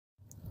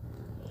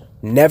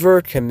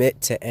Never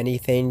commit to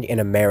anything in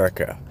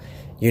America.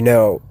 You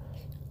know,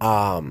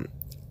 um,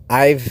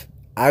 I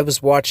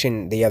was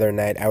watching the other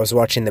night, I was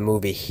watching the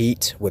movie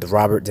Heat with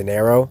Robert De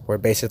Niro, where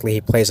basically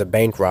he plays a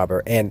bank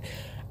robber, and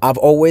I've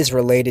always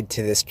related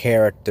to this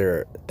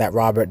character that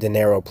Robert De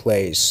Niro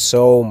plays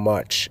so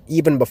much,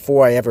 even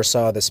before I ever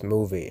saw this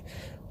movie.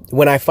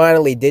 When I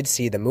finally did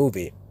see the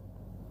movie,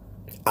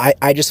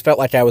 I just felt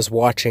like I was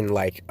watching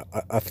like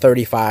a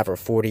 35 or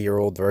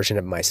 40-year-old version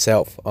of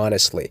myself,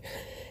 honestly.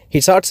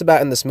 He talks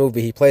about in this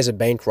movie, he plays a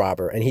bank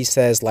robber, and he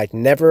says, like,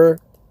 never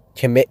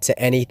commit to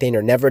anything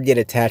or never get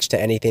attached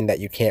to anything that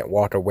you can't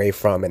walk away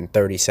from in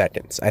 30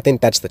 seconds. I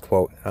think that's the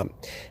quote.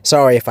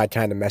 Sorry if I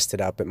kind of messed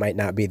it up. It might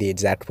not be the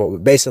exact quote,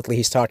 but basically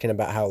he's talking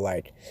about how,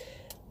 like,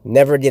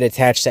 never get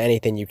attached to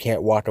anything you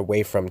can't walk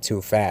away from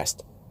too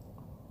fast.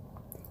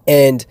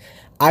 And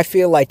I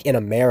feel like in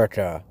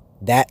America,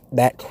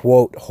 that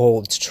quote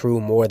holds true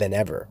more than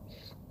ever.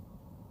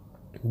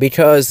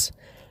 Because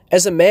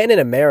as a man in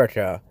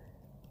America,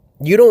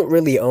 you don't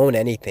really own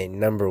anything,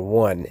 number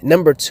one.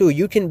 Number two,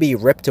 you can be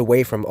ripped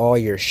away from all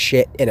your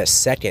shit in a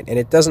second. And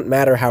it doesn't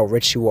matter how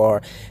rich you are.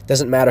 It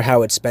doesn't matter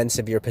how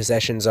expensive your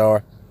possessions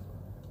are.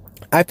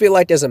 I feel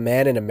like as a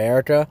man in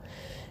America,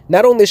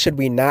 not only should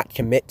we not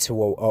commit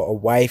to a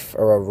wife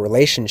or a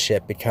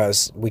relationship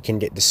because we can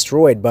get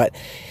destroyed, but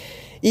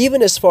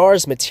even as far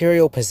as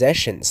material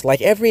possessions,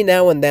 like every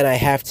now and then I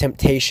have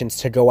temptations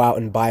to go out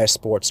and buy a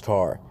sports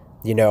car.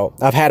 You know,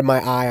 I've had my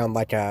eye on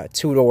like a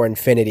two-door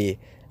Infiniti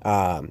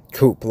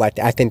coupe. Like,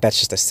 I think that's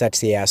just a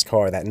sexy ass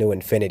car, that new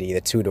Infiniti, the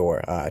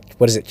two-door,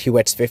 what is it,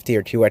 QX50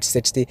 or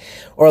QX60?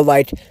 Or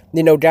like,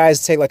 you know, guys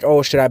say like,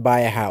 oh, should I buy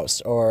a house?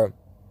 Or,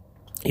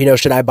 you know,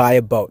 should I buy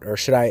a boat? Or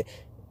should I...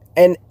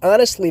 And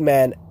honestly,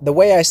 man, the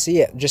way I see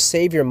it, just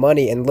save your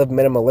money and live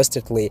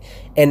minimalistically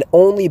and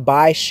only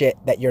buy shit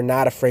that you're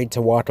not afraid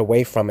to walk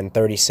away from in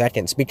 30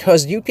 seconds,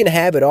 because you can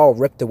have it all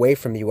ripped away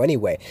from you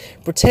anyway.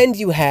 Pretend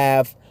you've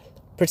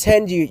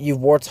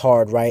worked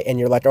hard, right? And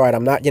you're like, all right,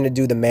 I'm not going to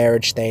do the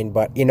marriage thing,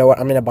 but you know what?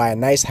 I'm going to buy a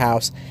nice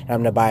house and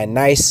I'm going to buy a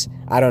nice,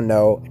 I don't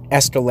know,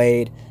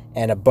 Escalade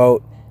and a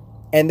boat.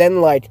 And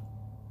then like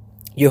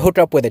you hook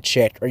up with a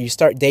chick or you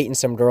start dating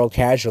some girl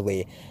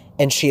casually,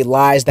 and she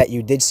lies that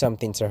you did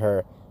something to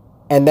her,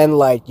 and then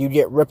like you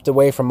get ripped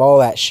away from all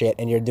that shit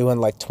and you're doing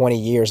like 20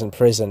 years in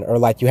prison, or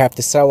like you have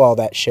to sell all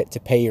that shit to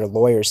pay your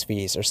lawyer's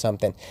fees or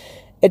something.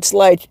 It's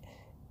like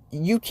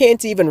you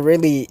can't even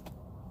really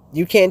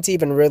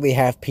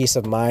have peace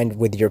of mind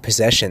with your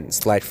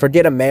possessions. Like,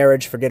 forget a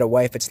marriage, forget a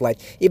wife. It's like,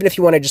 even if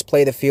you want to just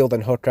play the field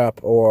and hook up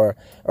or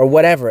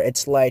whatever,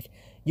 it's like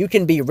you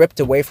can be ripped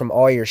away from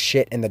all your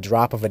shit in the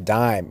drop of a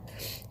dime.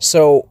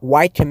 So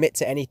why commit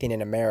to anything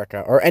in America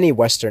or any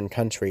Western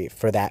country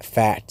for that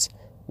fact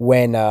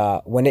when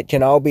it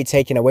can all be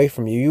taken away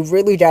from you? You've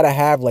really got to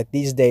have, like,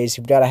 these days,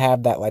 you've got to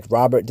have that like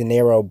Robert De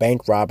Niro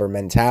bank robber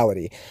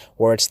mentality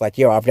where it's like,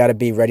 yo, I've got to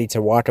be ready to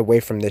walk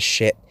away from this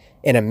shit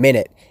in a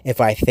minute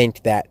if I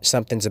think that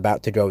something's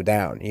about to go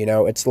down. You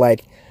know, it's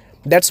like,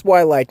 that's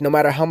why, like, no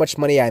matter how much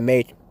money I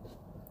make,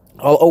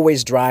 I'll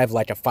always drive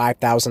like a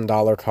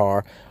 $5,000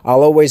 car.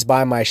 I'll always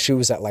buy my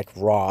shoes at like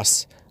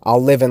Ross.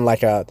 I'll live in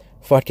like a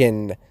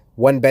fucking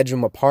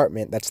one-bedroom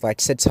apartment that's like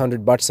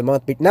 $600 a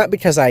month. Not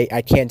because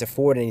I can't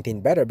afford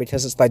anything better,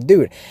 because it's like,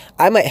 dude,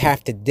 I might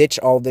have to ditch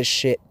all this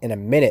shit in a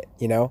minute,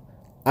 you know?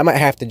 I might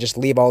have to just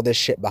leave all this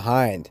shit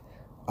behind.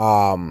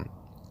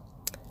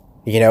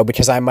 You know,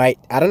 because I might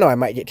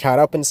get caught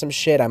up in some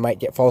shit. I might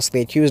get falsely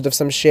accused of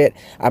some shit.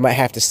 I might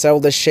have to sell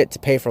this shit to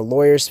pay for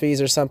lawyer's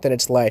fees or something.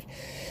 It's like,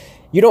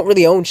 you don't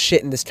really own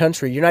shit in this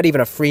country. You're not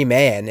even a free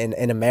man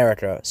in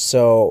America.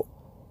 So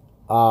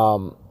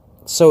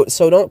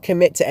don't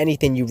commit to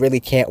anything you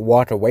really can't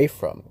walk away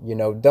from. You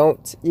know,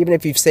 don't, even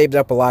if you've saved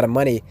up a lot of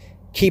money,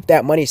 keep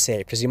that money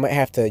safe, because you might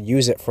have to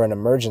use it for an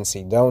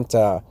emergency. Don't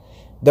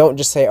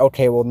just say,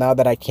 okay, well, now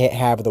that I can't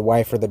have the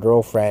wife or the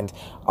girlfriend,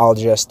 I'll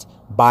just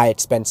buy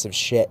expensive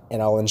shit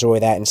and I'll enjoy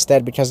that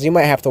instead, because you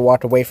might have to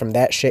walk away from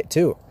that shit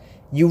too.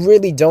 You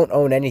really don't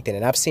own anything.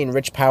 And I've seen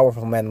rich,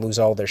 powerful men lose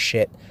all their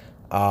shit,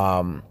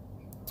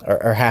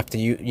 or have to,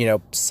 you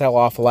know, sell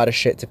off a lot of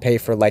shit to pay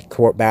for like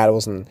court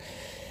battles. And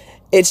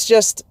it's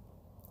just,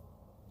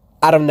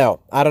 I don't know.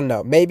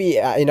 Maybe,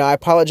 you know, I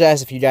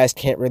apologize if you guys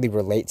can't really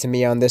relate to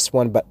me on this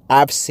one, but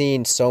I've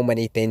seen so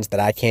many things that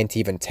I can't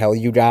even tell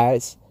you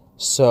guys.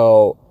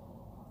 So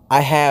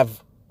I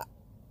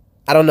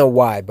don't know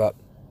why, but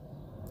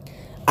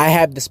I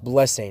have this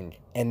blessing,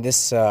 and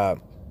this,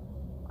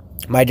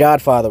 my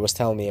godfather was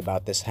telling me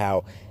about this,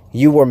 how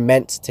you were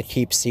meant to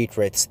keep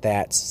secrets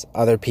that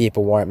other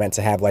people weren't meant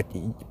to have. Like,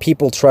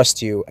 people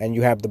trust you, and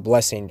you have the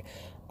blessing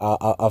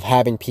of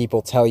having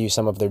people tell you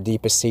some of their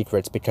deepest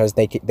secrets, because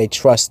they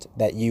trust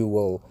that you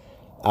will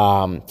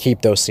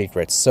keep those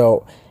secrets.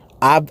 So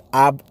I've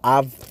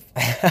I've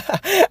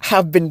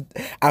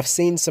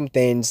seen some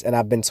things, and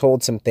I've been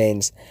told some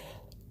things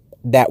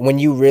that when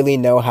you really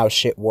know how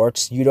shit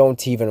works,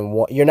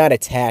 you're not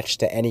attached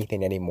to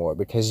anything anymore,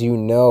 because you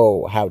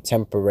know how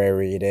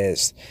temporary it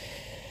is.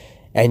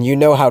 And you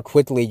know how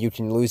quickly you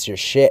can lose your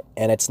shit.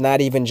 And it's not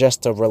even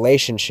just a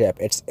relationship.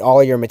 It's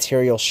all your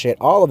material shit.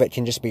 All of it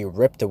can just be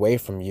ripped away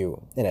from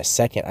you in a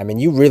second. I mean,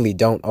 you really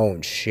don't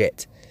own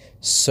shit.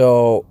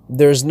 So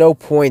there's no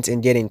point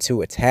in getting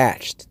too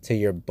attached to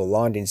your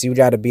belongings. You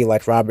got to be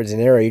like Robert De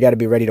Niro. You got to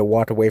be ready to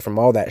walk away from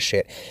all that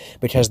shit,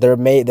 because there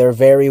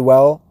very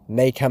well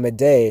may come a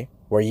day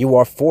where you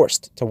are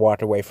forced to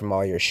walk away from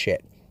all your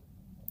shit.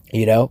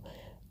 You know?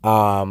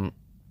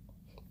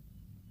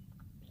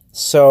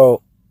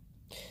 So,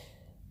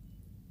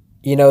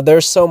 you know,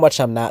 there's so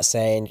much I'm not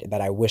saying that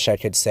I wish I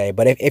could say,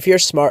 but if you're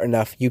smart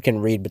enough, you can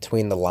read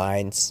between the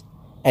lines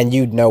and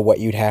you'd know what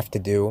you'd have to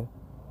do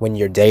when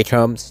your day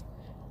comes.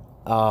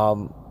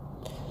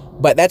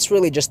 But that's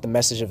really just the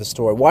message of the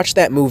story. Watch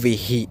that movie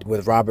Heat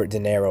with Robert De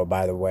Niro,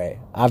 by the way.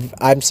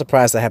 I'm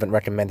surprised I haven't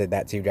recommended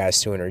that to you guys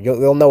sooner.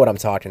 You'll know what I'm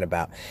talking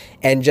about.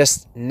 And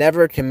just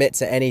never commit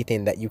to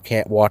anything that you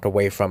can't walk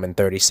away from in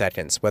 30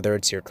 seconds. Whether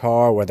it's your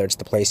car, whether it's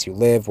the place you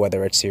live,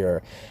 whether it's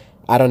your,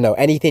 I don't know,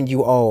 anything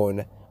you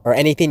own, or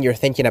anything you're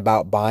thinking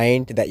about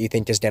buying that you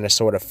think is going to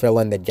sort of fill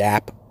in the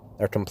gap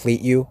or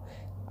complete you.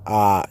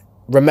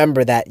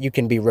 Remember that you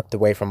can be ripped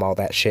away from all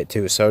that shit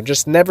too. So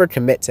just never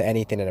commit to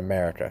anything in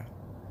America.